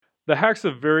The hacks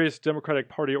of various Democratic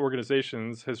Party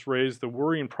organizations has raised the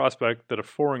worrying prospect that a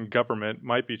foreign government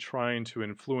might be trying to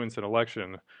influence an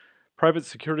election. Private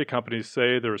security companies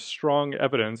say there is strong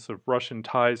evidence of Russian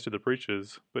ties to the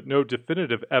breaches, but no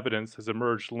definitive evidence has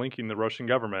emerged linking the Russian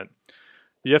government.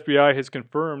 The FBI has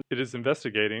confirmed it is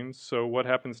investigating, so what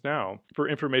happens now? For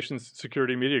Information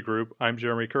Security Media Group, I'm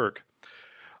Jeremy Kirk.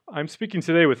 I'm speaking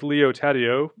today with Leo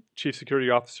Taddeo, Chief Security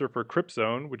Officer for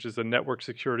CryptZone, which is a network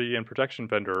security and protection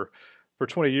vendor. For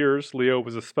 20 years, Leo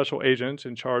was a special agent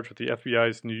in charge with the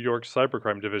FBI's New York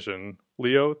Cybercrime Division.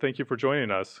 Leo, thank you for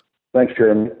joining us. Thanks,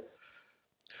 Jeremy.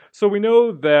 So we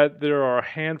know that there are a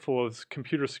handful of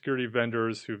computer security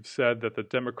vendors who've said that the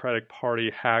Democratic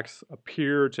Party hacks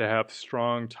appear to have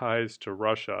strong ties to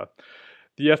Russia.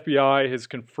 The FBI has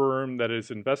confirmed that it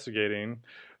is investigating.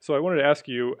 So I wanted to ask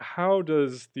you, how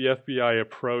does the FBI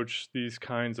approach these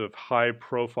kinds of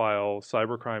high-profile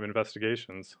cybercrime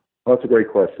investigations? Well, that's a great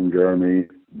question, Jeremy.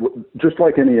 Just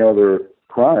like any other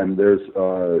crime, there's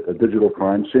a digital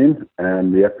crime scene,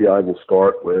 and the FBI will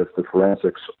start with the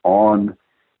forensics on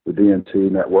the DNC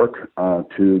network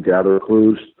to gather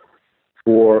clues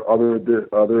for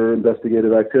other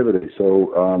investigative activity.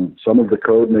 So some of the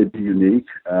code may be unique.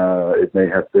 It may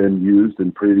have been used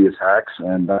in previous hacks,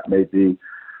 and that may be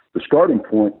the starting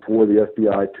point for the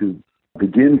FBI to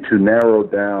begin to narrow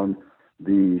down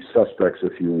the suspects,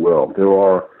 if you will. There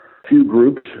are a few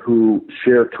groups who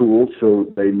share tools,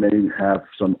 so they may have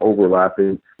some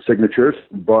overlapping signatures,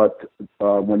 but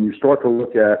when you start to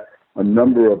look at a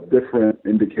number of different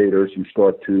indicators, you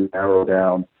start to narrow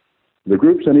down the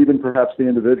groups and even perhaps the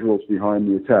individuals behind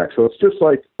the attack. So it's just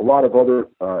like a lot of other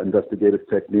investigative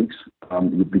techniques.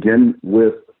 You begin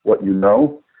with what you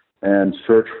know and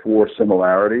search for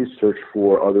similarities, search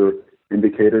for other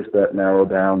indicators that narrow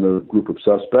down the group of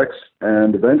suspects,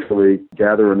 and eventually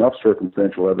gather enough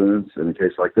circumstantial evidence in a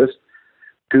case like this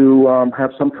to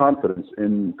have some confidence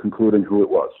in concluding who it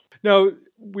was. Now,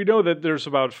 we know that there's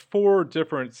about 4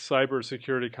 different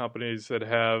cybersecurity companies that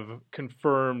have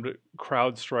confirmed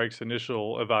CrowdStrike's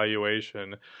initial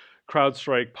evaluation.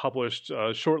 CrowdStrike published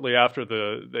shortly after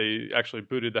they actually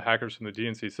booted the hackers from the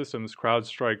DNC systems.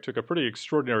 CrowdStrike took a pretty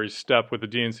extraordinary step with the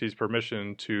DNC's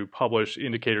permission to publish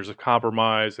indicators of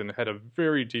compromise and had a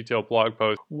very detailed blog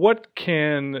post. What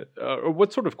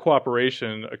sort of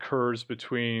cooperation occurs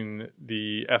between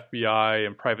the FBI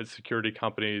and private security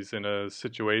companies in a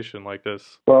situation like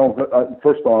this? Well,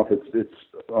 first off, it's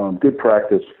good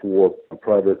practice for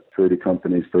private security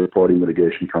companies, third-party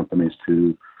mitigation companies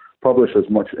to publish as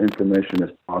much information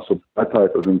as possible. That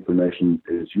type of information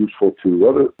is useful to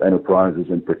other enterprises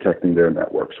in protecting their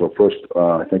network. So first,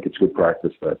 I think it's good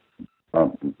practice that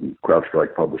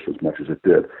CrowdStrike published as much as it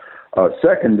did.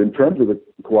 Second, in terms of the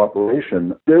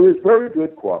cooperation, there is very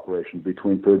good cooperation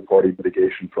between third-party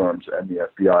mitigation firms and the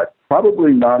FBI.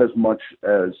 Probably not as much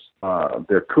as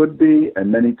there could be,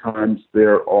 and many times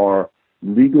there are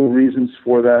legal reasons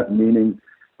for that, meaning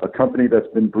a company that's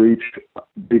been breached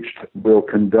will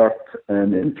conduct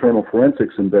an internal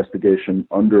forensics investigation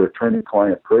under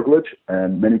attorney-client privilege,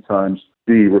 and many times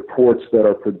the reports that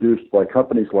are produced by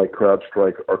companies like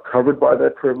CrowdStrike are covered by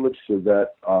that privilege so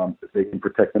that they can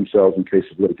protect themselves in case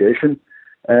of litigation.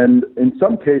 And in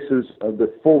some cases,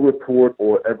 the full report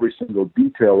or every single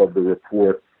detail of the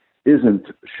report isn't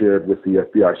shared with the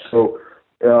FBI. So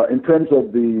in terms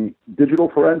of the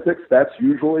digital forensics, that's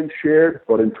usually shared,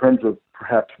 but in terms of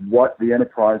perhaps what the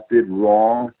enterprise did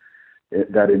wrong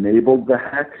that enabled the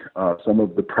hack, some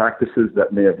of the practices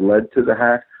that may have led to the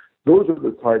hack, those are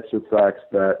the types of facts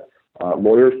that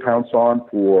lawyers pounce on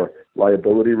for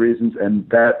liability reasons, and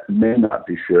that may not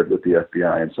be shared with the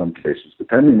FBI in some cases,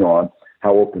 depending on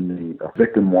how open the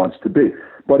victim wants to be.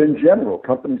 But in general,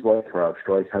 companies like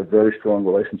CrowdStrike have very strong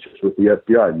relationships with the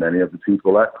FBI. Many of the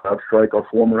people at CrowdStrike are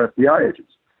former FBI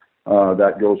agents.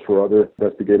 That goes for other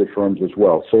investigative firms as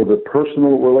well. So the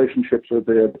personal relationships are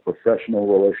there, the professional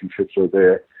relationships are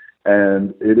there,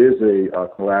 and it is a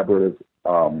collaborative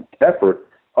effort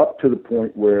up to the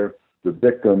point where the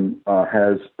victim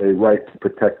has a right to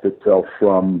protect itself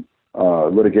from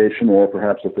litigation, or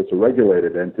perhaps if it's a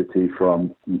regulated entity,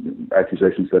 from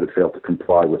accusations that it failed to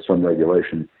comply with some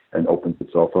regulation and opens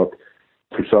itself up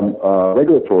to some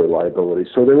regulatory liability.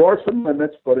 So there are some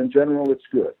limits, but in general, it's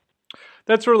good.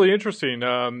 That's really interesting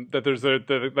that there's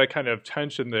that kind of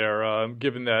tension there,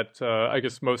 given that I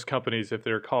guess most companies, if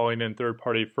they're calling in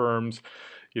third-party firms,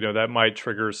 that might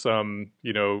trigger some,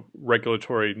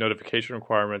 regulatory notification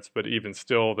requirements, but even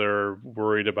still, they're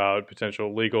worried about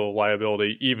potential legal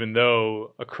liability, even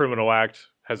though a criminal act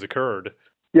has occurred.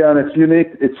 Yeah, and it's unique.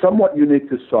 It's somewhat unique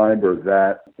to cyber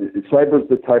that cyber is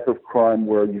the type of crime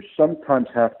where you sometimes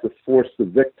have to force the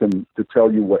victim to tell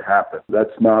you what happened.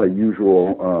 That's not a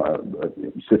usual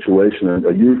situation,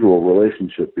 a usual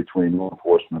relationship between law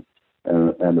enforcement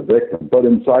and the victim. But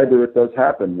in cyber, it does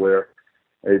happen where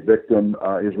a victim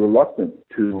is reluctant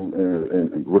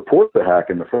to report the hack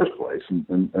in the first place.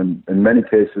 And in many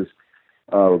cases,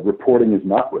 reporting is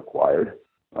not required.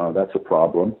 That's a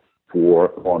problem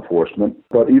for law enforcement.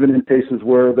 But even in cases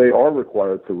where they are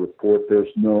required to report, there's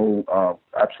no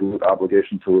absolute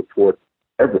obligation to report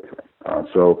everything.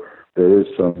 So there is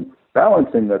some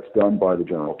balancing that's done by the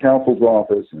General Counsel's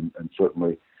office and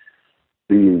certainly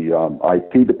the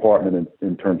IT department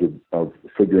in terms of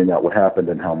figuring out what happened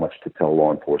and how much to tell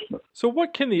law enforcement. So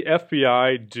what can the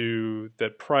FBI do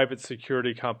that private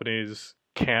security companies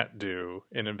can't do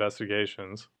in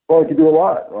investigations? Well, it can do a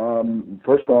lot.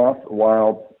 First off,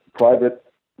 while private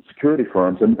security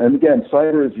firms, and again,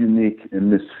 cyber is unique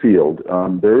in this field.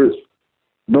 There is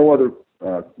no other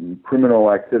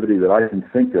criminal activity that I can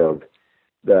think of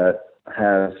that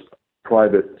has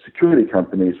private security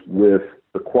companies with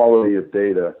the quality of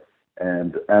data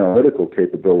and analytical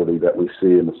capability that we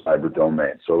see in the cyber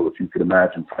domain. So if you could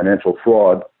imagine financial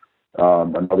fraud,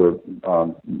 another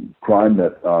crime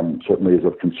that certainly is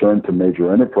of concern to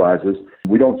major enterprises,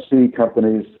 we don't see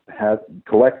companies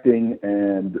collecting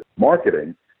and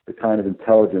marketing the kind of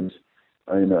intelligence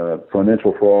in a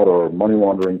financial fraud or money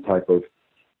laundering type of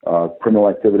criminal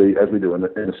activity as we do in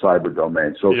the cyber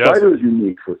domain. So yes. Cyber is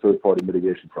unique for third-party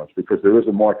mitigation firms because there is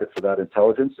a market for that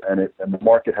intelligence, and the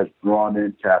market has drawn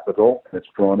in capital and it's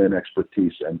drawn in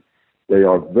expertise, and they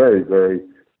are very, very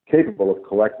capable of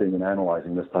collecting and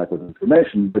analyzing this type of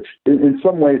information, which in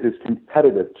some ways is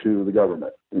competitive to the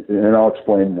government, and I'll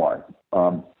explain why.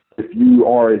 If you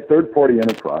are a third-party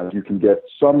enterprise, you can get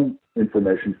some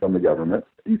information from the government.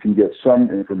 You can get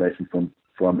some information from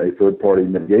a third-party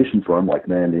mitigation firm like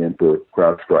Mandiant or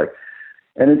CrowdStrike.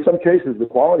 And in some cases, the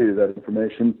quality of that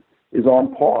information is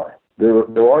on par. There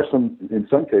are in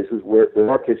some cases where the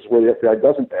FBI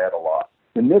doesn't add a lot.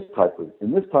 In this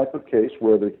type of case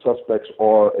where the suspects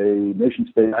are a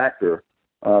nation-state actor,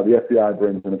 the FBI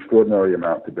brings an extraordinary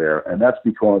amount to bear, and that's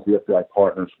because the FBI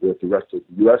partners with the rest of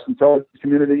the U.S. intelligence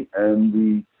community and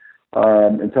the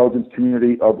intelligence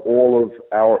community of all of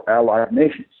our allied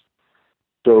nations.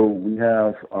 So we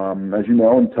have, as you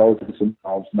know, intelligence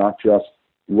involves not just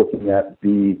looking at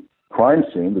the crime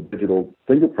scene, the digital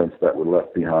fingerprints that were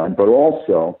left behind, but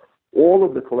also all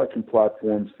of the collection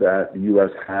platforms that the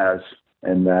U.S. has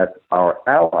and that our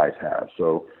allies have.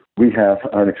 So we have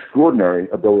an extraordinary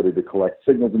ability to collect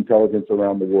signals intelligence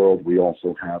around the world. We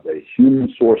also have a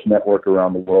human source network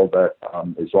around the world that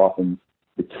is often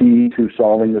the key to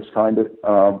solving this kind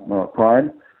of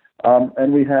crime.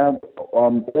 And we have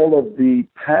all of the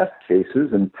past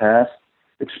cases and past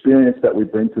experience that we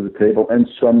bring to the table and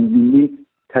some unique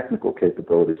technical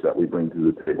capabilities that we bring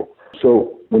to the table.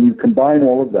 So when you combine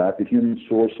all of that, the human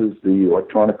sources, the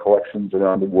electronic collections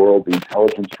around the world, the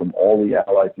intelligence from all the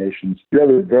allied nations, you have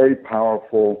a very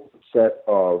powerful set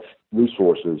of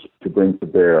resources to bring to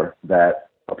bear that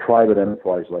a private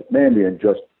enterprise like Mandiant,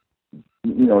 just,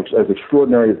 as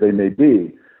extraordinary as they may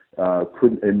be,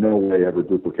 could in no way ever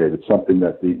duplicate. It's something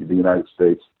that the United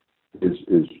States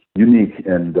is unique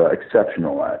and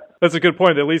exceptional at. That's a good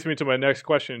point. That leads me to my next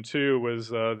question too. Was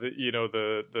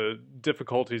the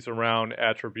difficulties around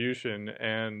attribution,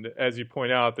 and as you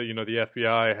point out, that the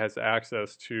FBI has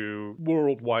access to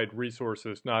worldwide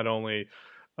resources, not only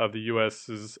of the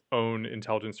U.S.'s own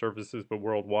intelligence services, but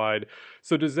worldwide.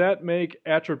 So does that make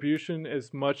attribution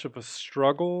as much of a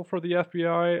struggle for the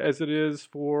FBI as it is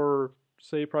for,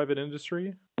 say, private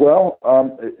industry? Well,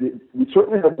 we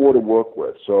certainly have more to work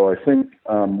with. So I think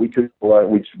we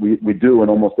do in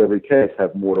almost every case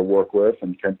have more to work with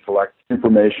and can collect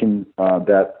information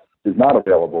that is not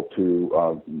available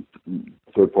to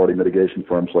third-party mitigation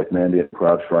firms like Mandiant,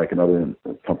 CrowdStrike, and other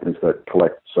companies that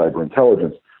collect cyber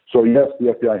intelligence. So yes,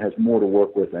 the FBI has more to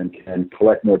work with and can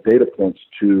collect more data points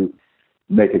to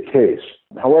make a case.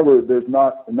 However, there's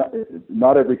not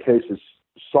every case is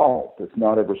solved. It's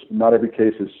not every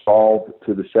case is solved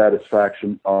to the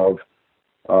satisfaction of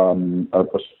a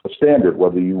standard,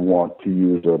 whether you want to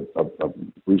use a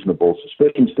reasonable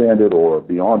suspicion standard or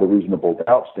beyond a reasonable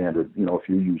doubt standard, if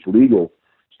you use legal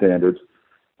standards.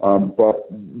 But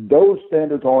those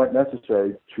standards aren't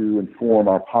necessary to inform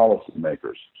our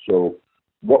policymakers. So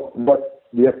what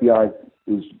the FBI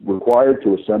is required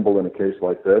to assemble in a case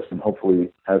like this, and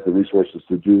hopefully has the resources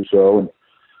to do so. And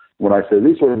when I say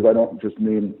resources, I don't just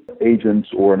mean agents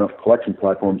or enough collection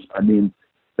platforms. I mean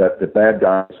that the bad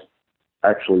guys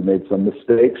actually made some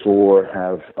mistakes or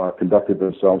have conducted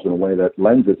themselves in a way that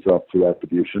lends itself to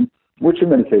attribution, which in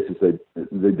many cases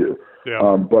they do.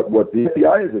 Yeah. But what the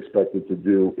FBI is expected to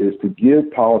do is to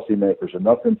give policymakers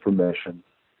enough information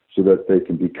so that they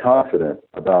can be confident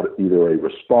about either a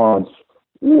response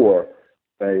or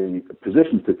a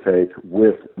position to take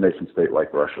with a nation state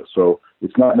like Russia. So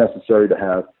it's not necessary to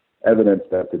have evidence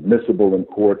that's admissible in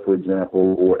court, for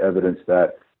example, or evidence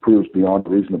that proves beyond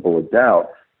reasonable a doubt.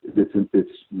 It's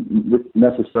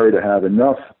necessary to have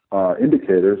enough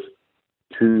indicators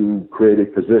to create a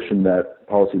position that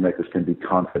policymakers can be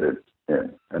confident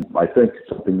in. And I think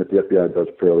something that the FBI does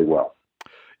fairly well.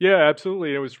 Yeah,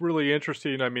 absolutely. It was really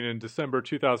interesting. I mean, in December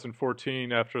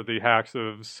 2014, after the hacks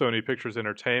of Sony Pictures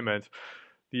Entertainment,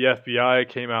 the FBI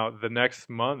came out the next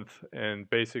month and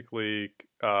basically,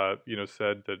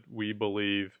 said that we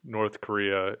believe North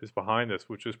Korea is behind this,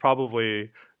 which is probably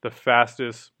the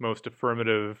fastest, most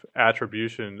affirmative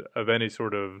attribution of any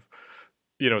sort of,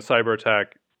 cyber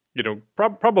attack,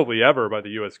 probably ever by the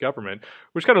U.S. government.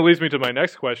 Which kind of leads me to my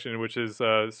next question, which is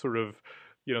the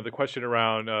question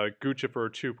around Guccifer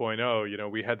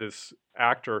 2.0. We had this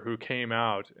actor who came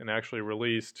out and actually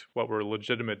released what were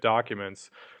legitimate documents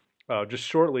just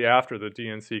shortly after the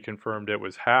DNC confirmed it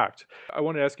was hacked. I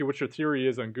want to ask you what your theory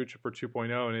is on Guccifer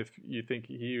 2.0 and if you think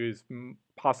he is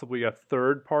possibly a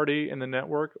third party in the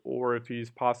network or if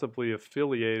he's possibly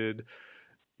affiliated,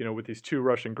 with these two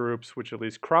Russian groups, which at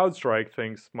least CrowdStrike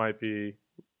thinks might be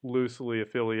loosely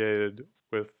affiliated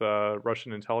with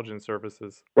Russian intelligence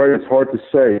services. Right, it's hard to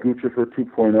say. Guccifer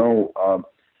 2.0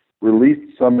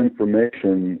 released some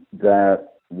information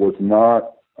that was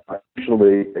not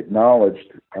initially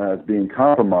acknowledged as being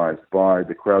compromised by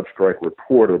the CrowdStrike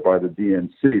report or by the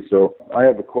DNC. So I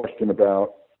have a question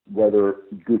about whether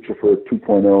Guccifer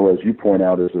 2.0, as you point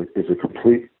out, is a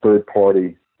complete third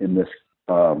party in this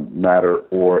matter,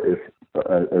 or if,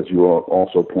 as you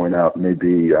also point out, may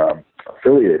be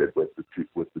affiliated with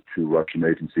the two Russian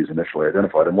agencies initially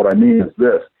identified. And what I mean is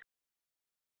this.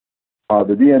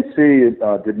 The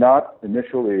DNC did not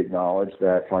initially acknowledge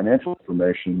that financial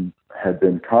information had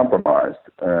been compromised,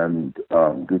 and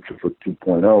Guccifer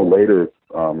 2.0 later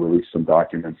released some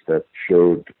documents that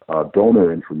showed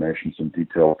donor information, some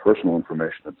detailed personal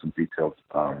information, and some detailed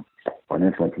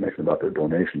financial information about their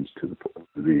donations to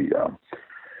the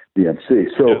DNC.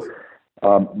 So yes.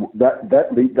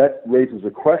 That raises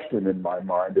a question in my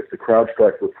mind if the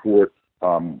CrowdStrike report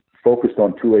focused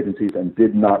on two agencies and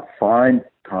did not find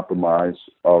compromise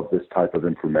of this type of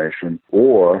information,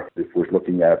 or if we're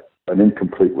looking at an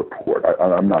incomplete report.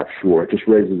 I'm not sure. It just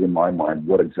raises in my mind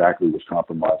what exactly was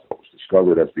compromised, what was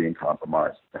discovered as being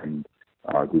compromised, and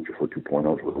Guccifer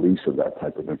 2.0's release of that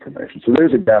type of information. So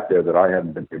there's a gap there that I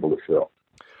haven't been able to fill.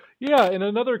 Yeah, and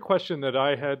another question that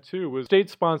I had too was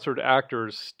state-sponsored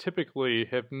actors typically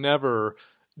have never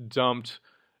dumped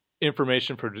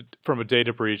information from a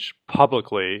data breach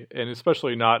publicly, and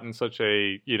especially not in such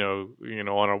a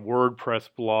on a WordPress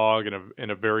blog in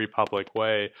a very public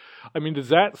way. I mean, does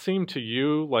that seem to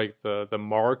you like the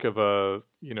mark of a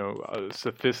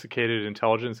sophisticated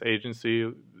intelligence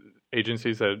agencies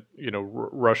that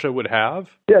Russia would have?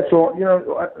 Yeah, so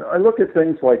I look at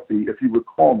things like if you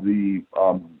recall the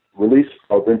release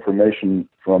of information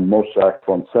from Mossack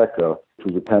Fonseca, which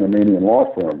was a Panamanian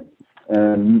law firm.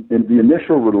 And in the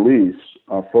initial release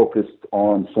focused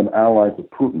on some allies of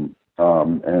Putin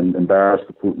and embarrassed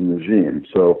the Putin regime.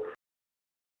 So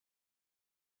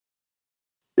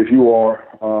if you are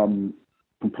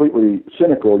completely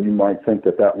cynical, you might think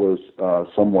that was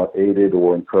somewhat aided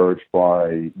or encouraged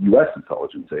by U.S.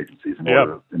 intelligence agencies in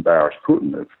order to embarrass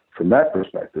Putin from that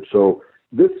perspective. So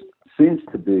this seems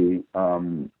to be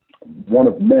one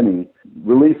of many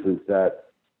releases that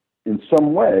in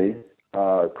some way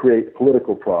create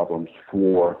political problems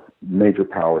for major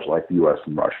powers like the U.S.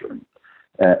 and Russia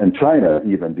and China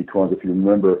even, because if you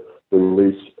remember the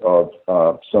release of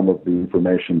some of the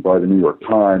information by the New York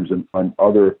Times and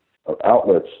other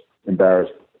outlets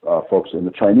embarrassed folks in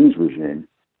the Chinese regime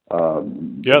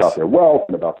about their wealth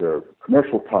and about their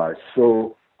commercial ties.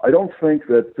 So I don't think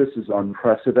that this is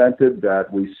unprecedented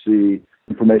that we see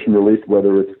information released,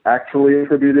 whether it's actually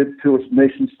attributed to a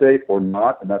nation state or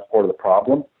not, and that's part of the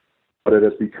problem. But it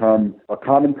has become a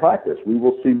common practice. We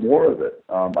will see more of it.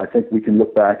 I think we can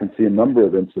look back and see a number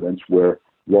of incidents where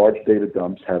large data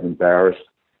dumps have embarrassed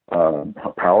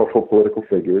powerful political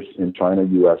figures in China,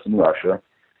 U.S., and Russia.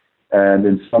 And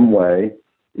in some way,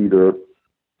 either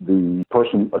the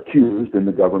person accused in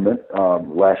the government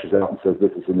lashes out and says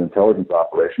this is an intelligence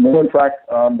operation. Well, in fact,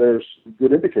 there's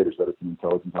good indicators that it's an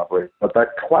intelligence operation. But that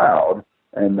cloud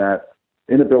and that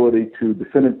inability to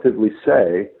definitively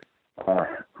say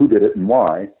who did it and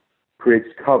why, creates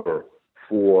cover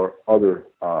for other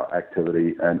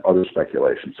activity and other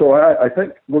speculation. So I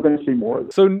think we're going to see more of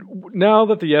this. So now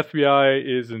that the FBI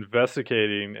is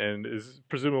investigating and is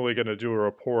presumably going to do a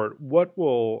report, what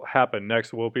will happen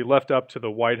next? Will it be left up to the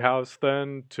White House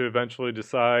then to eventually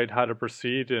decide how to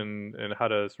proceed and how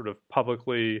to sort of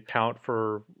publicly account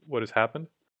for what has happened?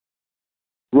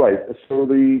 Right. So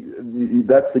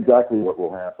that's exactly what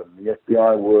will happen. The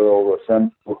FBI will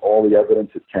assemble all the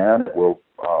evidence it can. It will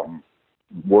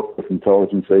work with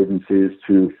intelligence agencies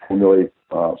to formulate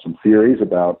some theories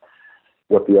about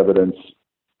what the evidence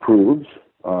proves,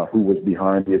 who was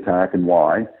behind the attack and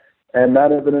why. And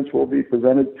that evidence will be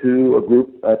presented to a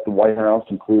group at the White House,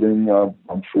 including,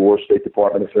 I'm sure, State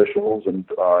Department officials and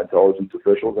intelligence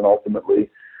officials. And ultimately,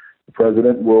 the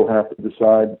president will have to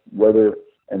decide whether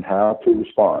and how to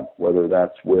respond, whether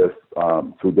that's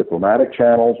through diplomatic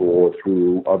channels or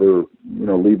through other,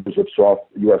 levers of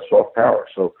U.S. soft power.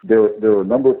 So there are a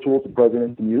number of tools the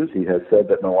president can use. He has said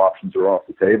that no options are off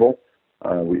the table.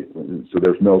 So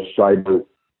there's no cyber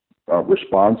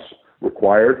response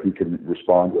required. He can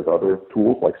respond with other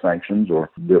tools like sanctions,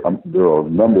 or there are a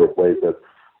number of ways that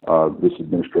this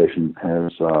administration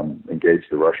has engaged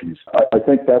the Russians. I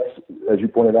think that's, as you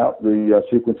pointed out, the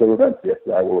sequence of events. The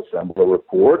FBI will assemble a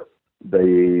report.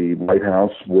 The White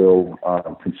House will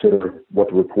consider what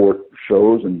the report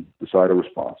shows and decide a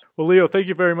response. Well, Leo, thank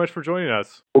you very much for joining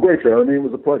us. Well, great, Jeremy. It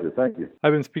was a pleasure. Thank you.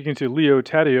 I've been speaking to Leo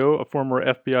Taddeo, a former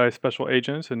FBI special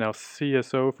agent and now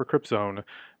CSO for CryptZone.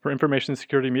 For Information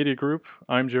Security Media Group,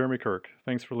 I'm Jeremy Kirk.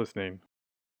 Thanks for listening.